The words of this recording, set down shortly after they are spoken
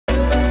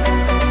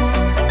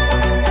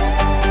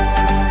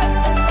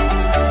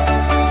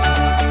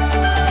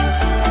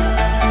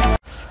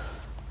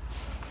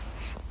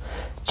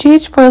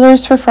GH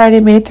Spoilers for Friday,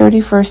 May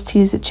 31st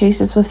tease that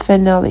Chase is with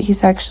Finn now that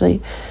he's actually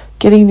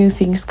getting new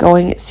things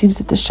going. It seems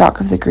that the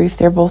shock of the grief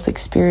they're both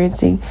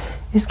experiencing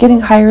is getting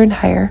higher and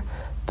higher.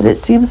 But it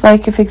seems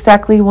like if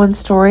exactly one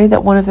story,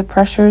 that one of the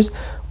pressures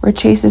where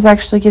Chase is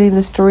actually getting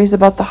the stories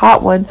about the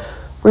hot one,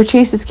 where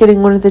Chase is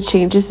getting one of the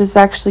changes, is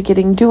actually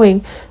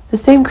doing the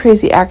same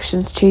crazy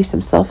actions Chase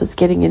himself is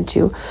getting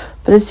into.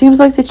 But it seems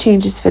like the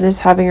changes Finn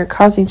is having are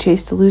causing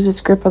Chase to lose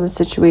his grip on the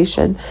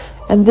situation,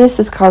 and this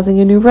is causing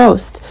a new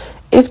roast.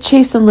 If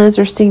Chase and Liz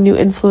are seeing new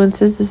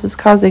influences, this is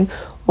causing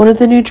one of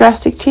the new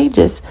drastic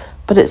changes.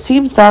 But it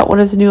seems that one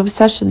of the new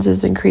obsessions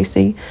is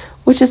increasing,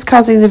 which is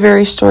causing the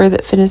very story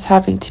that Finn is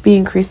having to be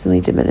increasingly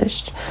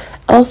diminished.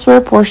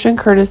 Elsewhere, Portia and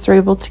Curtis are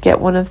able to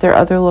get one of their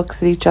other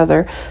looks at each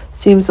other.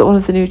 Seems that one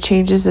of the new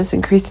changes is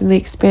increasingly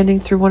expanding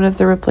through one of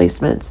the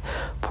replacements.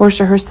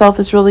 Portia herself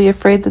is really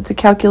afraid that the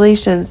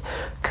calculations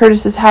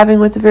Curtis is having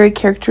with the very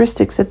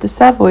characteristics that the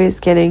Savoy is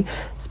getting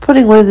is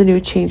putting one of the new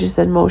changes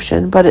in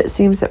motion, but it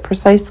seems that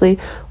precisely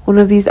one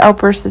of these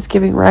outbursts is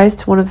giving rise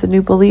to one of the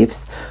new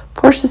beliefs.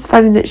 Portia's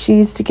finding that she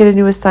needs to get a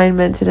new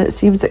assignment, and it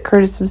seems that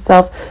Curtis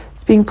himself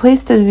is being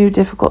placed in a new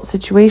difficult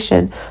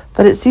situation,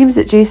 but it seems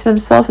that Jason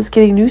himself is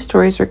getting new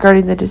stories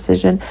regarding the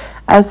decision,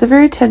 as the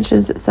very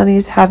tensions that Sonny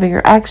is having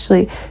are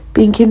actually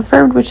being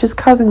confirmed, which is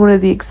causing one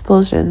of the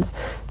explosions.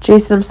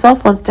 Jason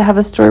himself wants to have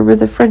a story where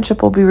the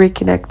friendship will be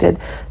reconnected.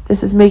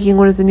 This is making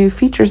one of the new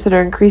features that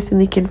are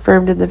increasingly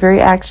confirmed in the very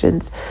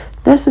actions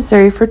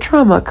necessary for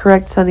trauma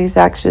correct Sonny's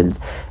actions,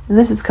 and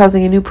this is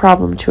causing a new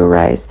problem to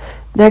arise.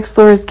 Next,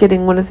 Laura is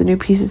getting one of the new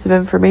pieces of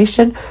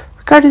information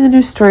regarding the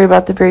new story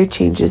about the very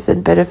changes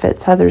and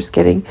benefits Heather's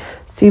getting.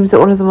 Seems that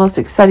one of the most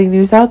exciting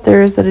news out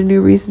there is that a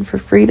new reason for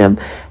freedom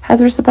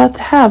Heather's about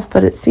to have,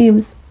 but it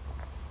seems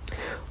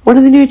one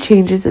of the new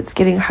changes that's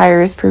getting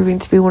higher is proving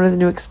to be one of the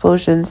new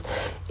explosions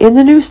in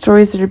the new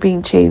stories that are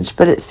being changed,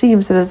 but it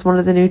seems that as one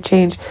of the new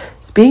change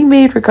is being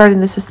made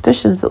regarding the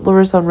suspicions that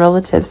Laura's own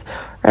relatives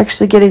are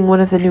actually getting one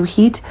of the new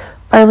heat.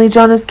 Finally,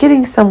 John is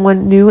getting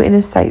someone new in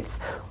his sights,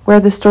 where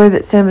the story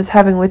that Sam is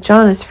having with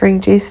John is freeing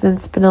Jason and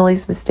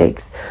Spinelli's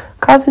mistakes,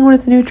 causing one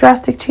of the new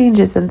drastic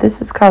changes, and this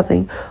is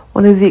causing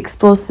one of the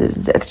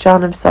explosives if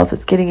John himself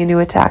is getting a new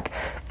attack,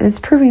 and it's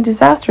proving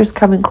disaster is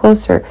coming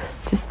closer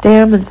to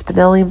Sam and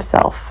Spinelli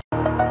himself.